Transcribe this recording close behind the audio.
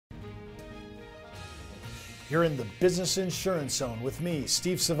You're in the Business Insurance Zone with me,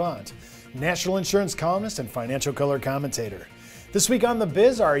 Steve Savant, national insurance columnist and financial color commentator. This week on The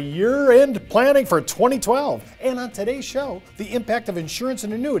Biz, our year-end planning for 2012. And on today's show, the impact of insurance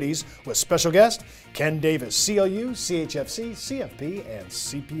and annuities with special guest Ken Davis, CLU, CHFC, CFP, and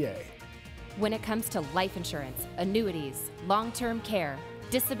CPA. When it comes to life insurance, annuities, long-term care,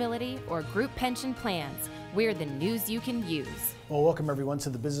 disability, or group pension plans, we're the news you can use. Well, welcome everyone to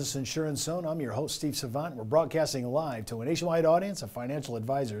the Business Insurance Zone. I'm your host, Steve Savant. We're broadcasting live to a nationwide audience of financial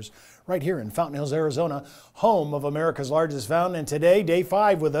advisors right here in Fountain Hills, Arizona, home of America's largest fountain. And today, day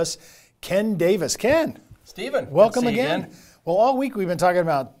 5 with us, Ken Davis. Ken. Stephen. Welcome again. Well, all week we've been talking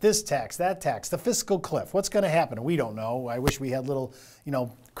about this tax, that tax, the fiscal cliff. What's going to happen? We don't know. I wish we had little,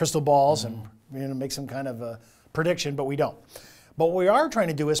 crystal balls and make some kind of a prediction, but we don't. But what we are trying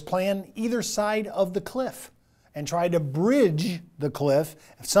to do is plan either side of the cliff and try to bridge the cliff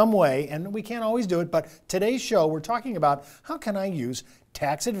some way, and we can't always do it, but today's show we're talking about how can I use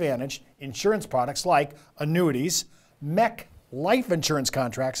tax-advantaged insurance products like annuities, MEC life insurance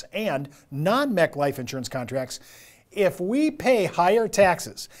contracts, and non-MEC life insurance contracts. If we pay higher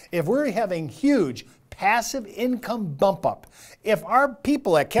taxes, if we're having huge passive income bump up, if our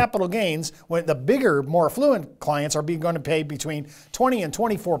people at capital gains, when the bigger, more affluent clients are going to pay between 20 and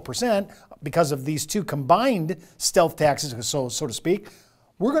 24%, because of these two combined stealth taxes, so to speak,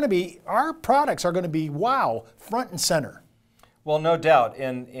 our products are going to be, wow, front and center. Well, no doubt,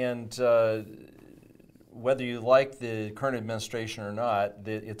 and whether you like the current administration or not,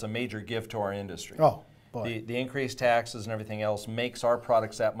 it's a major gift to our industry. Oh, boy. The increased taxes and everything else makes our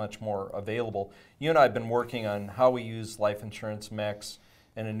products that much more available. You and I have been working on how we use life insurance, MECs,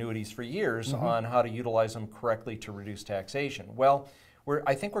 and annuities for years on how to utilize them correctly to reduce taxation. Well,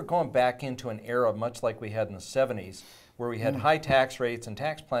 I think we're going back into an era much like we had in the 70s, where we had high tax rates and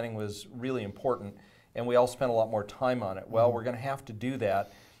tax planning was really important, and we all spent a lot more time on it. Well, we're going to have to do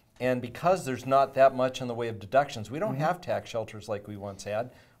that, and because there's not that much in the way of deductions, we don't have tax shelters like we once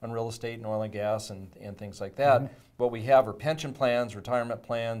had on real estate and oil and gas and things like that. What we have are pension plans, retirement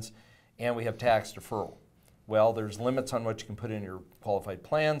plans, and we have tax deferral. Well, there's limits on what you can put in your qualified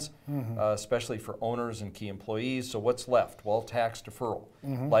plans, especially for owners and key employees. So what's left? Well, tax deferral.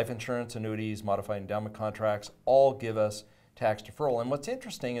 Life insurance, annuities, modified endowment contracts all give us tax deferral. And what's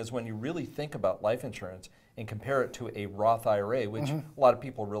interesting is when you really think about life insurance and compare it to a Roth IRA, which a lot of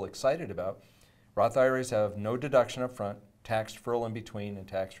people are really excited about, Roth IRAs have no deduction up front, tax deferral in between, and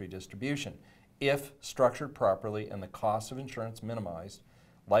tax redistribution. If structured properly and the cost of insurance minimized,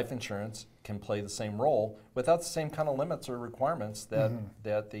 life insurance can play the same role without the same kind of limits or requirements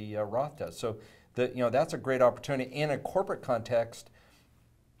that the Roth does. So that's a great opportunity. In a corporate context,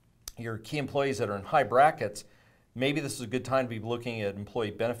 your key employees that are in high brackets, maybe this is a good time to be looking at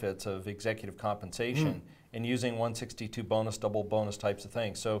employee benefits of executive compensation and using 162 bonus, double bonus types of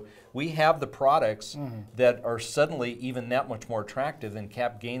things. So we have the products that are suddenly even that much more attractive than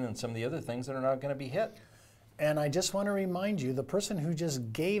cap gain and some of the other things that are not going to be hit. And I just want to remind you, the person who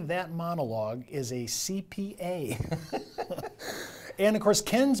just gave that monologue is a CPA. And of course,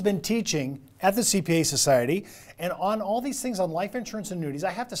 Ken's been teaching at the CPA Society and on all these things on life insurance and annuities.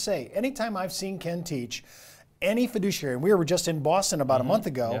 I have to say, anytime I've seen Ken teach any fiduciary, and we were just in Boston about a month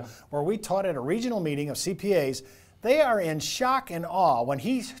ago, where we taught at a regional meeting of CPAs, they are in shock and awe when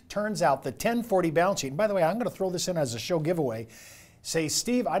he turns out the 1040 balance sheet. And by the way, I'm going to throw this in as a show giveaway. Say,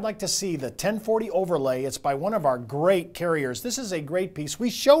 Steve, I'd like to see the 1040 overlay. It's by one of our great carriers. This is a great piece.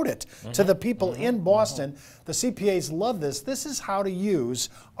 We showed it to the people in Boston. The CPAs love this. This is how to use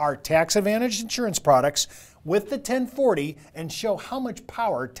our tax-advantaged insurance products with the 1040 and show how much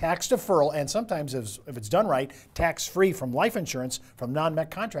power tax deferral, and sometimes if it's done right, tax-free from life insurance, from non-MEC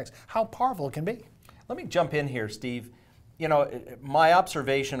contracts, how powerful it can be. Let me jump in here, Steve. My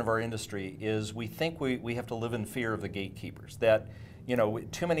observation of our industry is we think we have to live in fear of the gatekeepers, that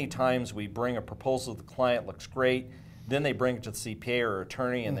too many times we bring a proposal to the client, looks great, then they bring it to the CPA or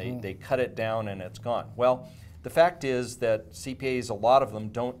attorney and they cut it down and it's gone. Well, the fact is that CPAs, a lot of them,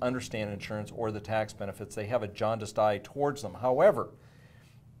 don't understand insurance or the tax benefits. They have a jaundiced eye towards them. However,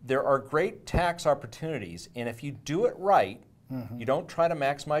 there are great tax opportunities, and if you do it right, you don't try to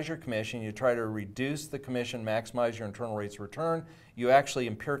maximize your commission, you try to reduce the commission, maximize your internal rates of return, you actually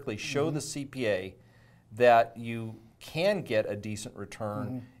empirically show the CPA that you can get a decent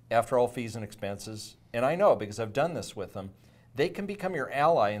return after all fees and expenses. And I know because I've done this with them, they can become your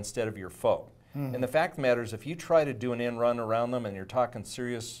ally instead of your foe. And the fact of the matter is, if you try to do an end run around them and you're talking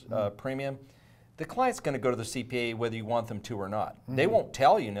serious premium, the client's going to go to the CPA whether you want them to or not. They won't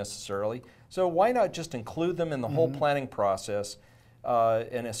tell you necessarily. So why not just include them in the whole planning process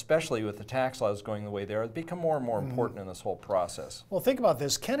and especially with the tax laws going the way they are, become more and more important in this whole process. Well, think about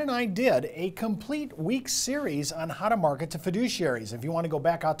this. Ken and I did a complete week series on how to market to fiduciaries. If you want to go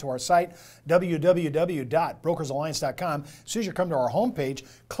back out to our site, www.brokersalliance.com, as soon as you come to our homepage,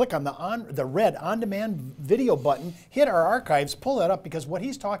 click on the red on-demand video button, hit our archives, pull that up, because what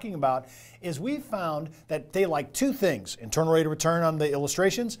he's talking about is we found that they like two things: internal rate of return on the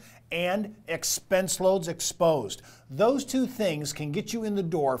illustrations and expense loads exposed. Those two things can get you in the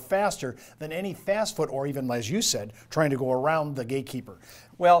door faster than any fast foot, or even, as you said, trying to go around the gatekeeper.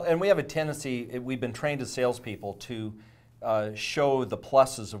 Well, and we have a tendency, we've been trained as salespeople to show the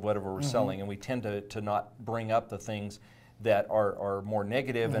pluses of whatever we're selling, and we tend to not bring up the things that are more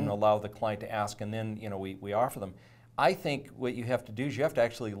negative and allow the client to ask, and then we offer them. I think what you have to do is you have to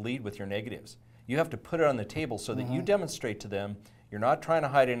actually lead with your negatives. You have to put it on the table so that you demonstrate to them you're not trying to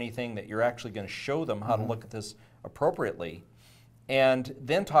hide anything, that you're actually going to show them how to look at this appropriately, and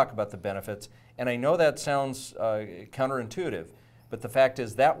then talk about the benefits. And I know that sounds counterintuitive, but the fact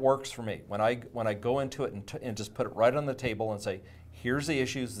is that works for me. When I go into it and just put it right on the table and say, here's the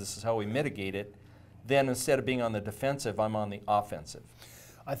issues, this is how we mitigate it, then instead of being on the defensive, I'm on the offensive.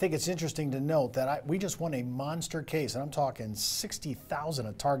 I think it's interesting to note that we just won a monster case, and I'm talking $60,000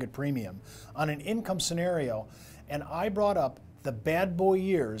 a target premium on an income scenario, and I brought up the bad boy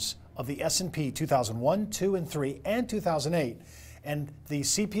years of the S&P 2001, 2, and 3, and 2008. And the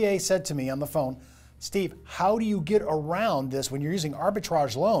CPA said to me on the phone, Steve, how do you get around this when you're using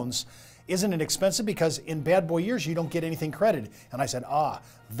arbitrage loans? Isn't it expensive? Because in bad boy years, you don't get anything credited. And I said,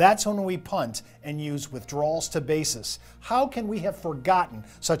 that's when we punt and use withdrawals to basis. How can we have forgotten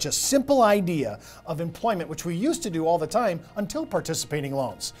such a simple idea of employment, which we used to do all the time until participating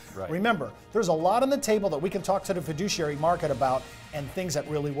loans? Right. Remember, there's a lot on the table that we can talk to the fiduciary market about, and things that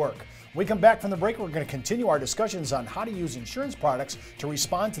really work. When we come back from the break, we're going to continue our discussions on how to use insurance products to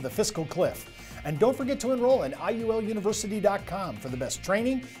respond to the fiscal cliff. And don't forget to enroll in IULUniversity.com for the best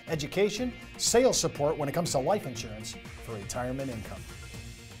training, education, sales support when it comes to life insurance for retirement income.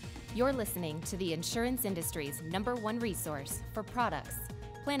 You're listening to the insurance industry's #1 resource for products,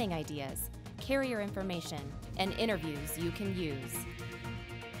 planning ideas, carrier information, and interviews you can use.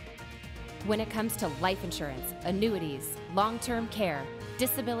 When it comes to life insurance, annuities, long-term care,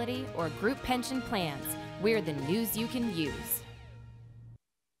 disability, or group pension plans, we're the news you can use.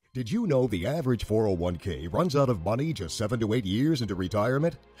 Did you know the average 401k runs out of money just 7 to 8 years into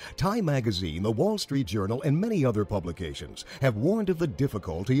retirement? Time Magazine, the Wall Street Journal, and many other publications have warned of the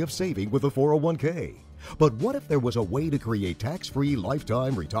difficulty of saving with a 401k. But what if there was a way to create tax-free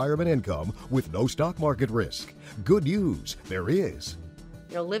lifetime retirement income with no stock market risk? Good news, there is.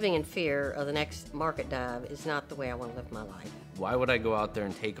 Living in fear of the next market dive is not the way I want to live my life. Why would I go out there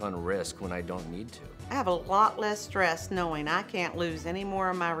and take on risk when I don't need to? I have a lot less stress knowing I can't lose any more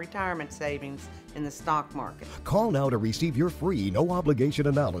of my retirement savings in the stock market. Call now to receive your free, no-obligation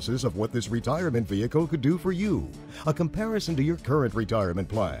analysis of what this retirement vehicle could do for you, a comparison to your current retirement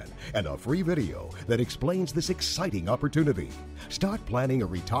plan, and a free video that explains this exciting opportunity. Start planning a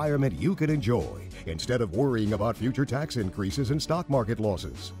retirement you can enjoy instead of worrying about future tax increases and stock market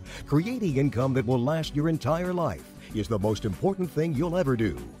losses. Creating income that will last your entire life is the most important thing you'll ever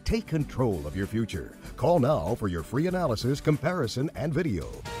do. Take control of your future. Call now for your free analysis, comparison, and video.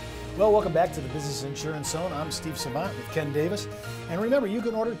 Well, welcome back to the Business Insurance Zone. I'm Steve Savant with Ken Davis. And remember, you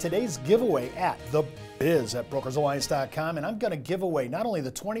can order today's giveaway at thebiz@brokersalliance.com. And I'm going to give away not only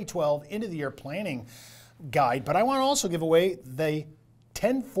the 2012 end of the year planning guide, but I want to also give away the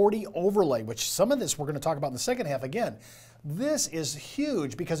 1040 overlay, which some of this we're going to talk about in the second half again. This is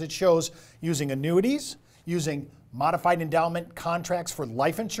huge because it shows using annuities, using modified endowment contracts for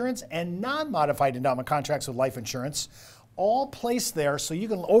life insurance, and non-modified endowment contracts with life insurance, all placed there so you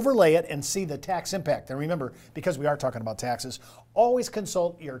can overlay it and see the tax impact. And remember, because we are talking about taxes, always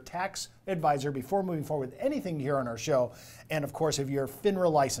consult your tax advisor before moving forward with anything here on our show. And of course, if you're FINRA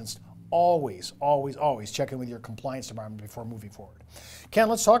licensed, always, always, always check in with your compliance department before moving forward. Ken,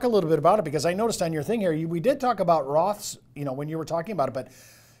 let's talk a little bit about it, because I noticed on your thing here, we did talk about Roths, when you were talking about it, but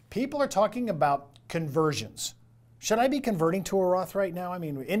people are talking about conversions. Should I be converting to a Roth right now? I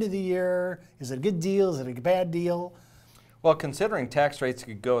mean, end of the year, is it a good deal? Is it a bad deal? Well, considering tax rates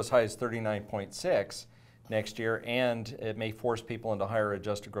could go as high as 39.6 next year, and it may force people into higher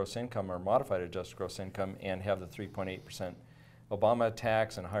adjusted gross income or modified adjusted gross income and have the 3.8% Obama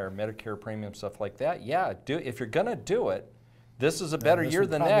tax and higher Medicare premium, stuff like that. Yeah, if you're going to do it, this is a better year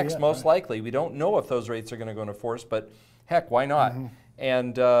than next, most likely. We don't know if those rates are going to go into force, but heck, why not?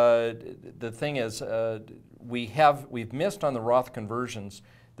 And the thing is, we've missed on the Roth conversions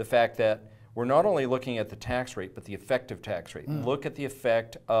the fact that we're not only looking at the tax rate, but the effective tax rate. Look at the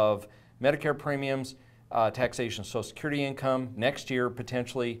effect of Medicare premiums, taxation of Social Security income. Next year,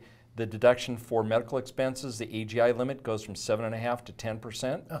 potentially, the deduction for medical expenses, the AGI limit goes from 7.5% to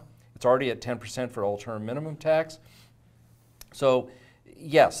 10%. Oh. It's already at 10% for alternative minimum tax. So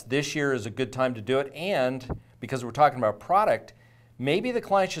yes, this year is a good time to do it, and because we're talking about product, maybe the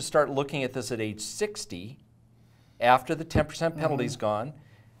client should start looking at this at age 60, after the 10% penalty's gone,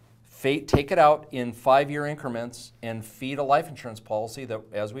 take it out in 5-year increments and feed a life insurance policy that,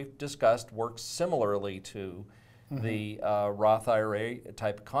 as we've discussed, works similarly to the Roth IRA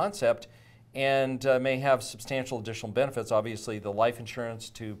type of concept, and may have substantial additional benefits. Obviously, the life insurance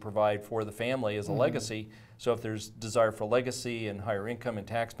to provide for the family as a legacy. So if there's desire for legacy and higher income and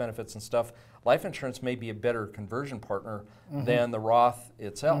tax benefits and stuff, life insurance may be a better conversion partner than the Roth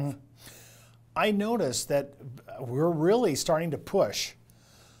itself. I noticed that we're really starting to push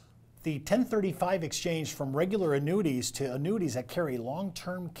the 1035 exchange from regular annuities to annuities that carry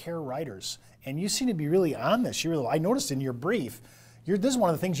long-term care riders. And you seem to be really on this. I noticed in your brief, this is one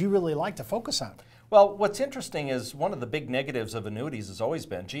of the things you really like to focus on. Well, what's interesting is one of the big negatives of annuities has always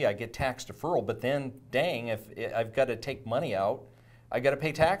been, gee, I get tax deferral, but then, dang, if I've got to take money out, I got to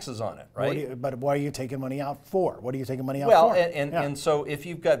pay taxes on it, right? But what are you taking money out for? What are you taking money out for? Well, and so if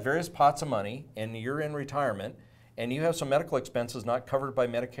you've got various pots of money and you're in retirement and you have some medical expenses not covered by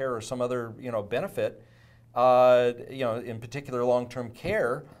Medicare or some other benefit, in particular long-term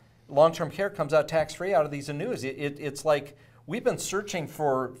care comes out tax-free out of these annuities. It's like we've been searching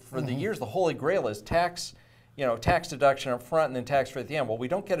for the years. The holy grail is tax deduction up front and then tax-free at the end. Well, we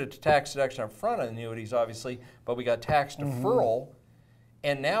don't get a tax deduction up front on annuities, obviously, but we got tax deferral.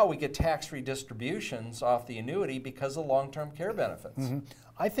 And now we get tax-free distributions off the annuity because of long-term care benefits.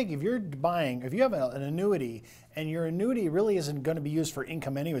 I think if you have an annuity and your annuity really isn't going to be used for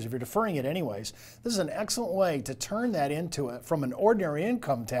income anyways, if you're deferring it anyways, this is an excellent way to turn that into from an ordinary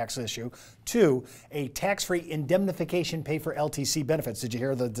income tax issue to a tax-free indemnification pay for LTC benefits. Did you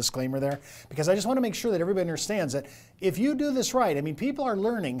hear the disclaimer there? Because I just want to make sure that everybody understands that if you do this right, I mean, people are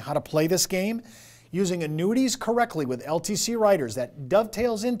learning how to play this game. Using annuities correctly with LTC riders, that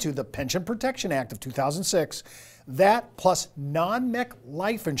dovetails into the Pension Protection Act of 2006, that plus non-MEC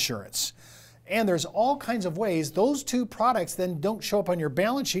life insurance. And there's all kinds of ways. Those two products then don't show up on your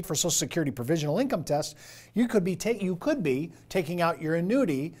balance sheet for Social Security provisional income test. You could be taking out your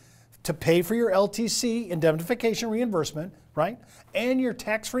annuity to pay for your LTC indemnification reimbursement, right? And your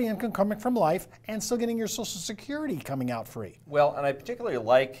tax-free income coming from life, and still getting your Social Security coming out free. Well, and I particularly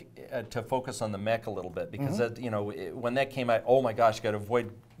like to focus on the MEC a little bit because when that came out, oh my gosh, got to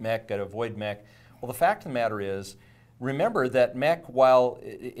avoid MEC, got to avoid MEC. Well, the fact of the matter is, remember that MEC, while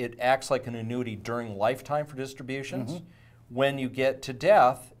it acts like an annuity during lifetime for distributions, when you get to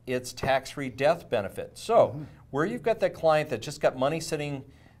death, it's tax-free death benefit. So where you've got that client that just got money sitting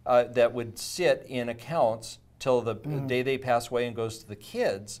that would sit in accounts till the day they pass away and goes to the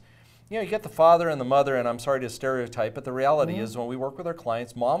kids, you get the father and the mother, and I'm sorry to stereotype, but the reality is when we work with our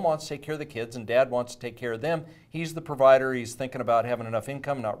clients, mom wants to take care of the kids and dad wants to take care of them. He's the provider. He's thinking about having enough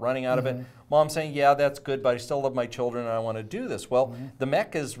income, not running out of it. Mom's saying, yeah, that's good, but I still love my children and I want to do this. Well, the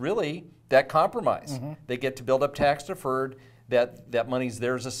MEC is really that compromise. They get to build up tax deferred, that money's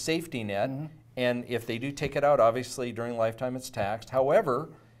there as a safety net, and if they do take it out, obviously during lifetime it's taxed. However,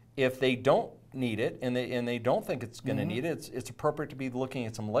 if they don't need it and they don't think it's going to need it, it's appropriate to be looking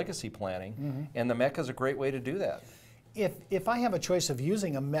at some legacy planning, and the MEC is a great way to do that. If I have a choice of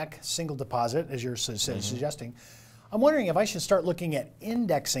using a MEC single deposit, as you're suggesting, I'm wondering if I should start looking at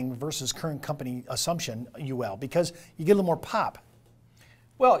indexing versus current company assumption UL, because you get a little more pop.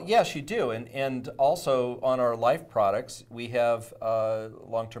 Well, yes, you do, and also on our life products, we have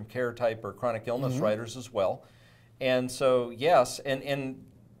long-term care type or chronic illness riders as well, and so yes, and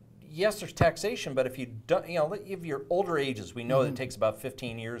yes, there's taxation, but if you don't, if you're older ages, we know that it takes about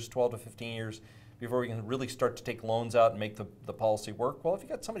 15 years, 12 to 15 years before we can really start to take loans out and make the policy work. Well, if you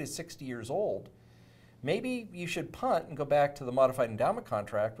got somebody 60 years old, maybe you should punt and go back to the modified endowment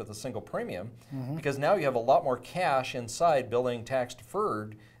contract with a single premium, because now you have a lot more cash inside building tax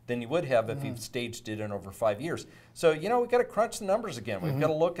deferred than you would have if you've staged it in over 5 years. So, we've got to crunch the numbers again. We've got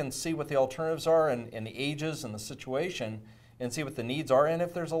to look and see what the alternatives are and the ages and the situation, and see what the needs are, and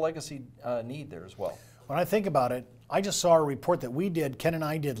if there's a legacy need there as well. When I think about it, I just saw a report that Ken and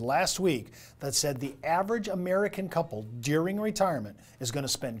I did last week that said the average American couple during retirement is going to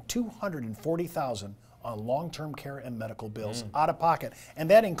spend $240,000 on long-term care and medical bills out of pocket. And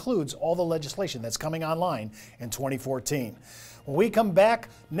that includes all the legislation that's coming online in 2014. When we come back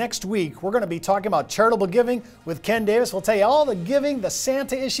next week, we're going to be talking about charitable giving with Ken Davis. We'll tell you all the giving, the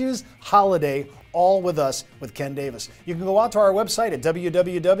Santa issues, holiday, all with us with Ken Davis. You can go out to our website at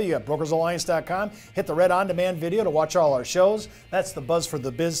www.brokersalliance.com, hit the red on-demand video to watch all our shows. That's the Buzz for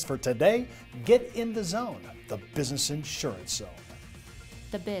the Biz for today. Get in the zone, the business insurance zone.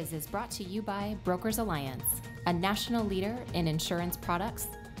 The Biz is brought to you by Brokers Alliance, a national leader in insurance products,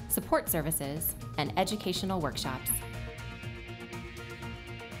 support services, and educational workshops.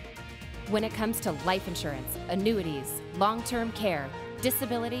 When it comes to life insurance, annuities, long-term care,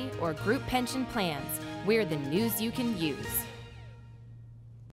 disability, or group pension plans, we're the news you can use.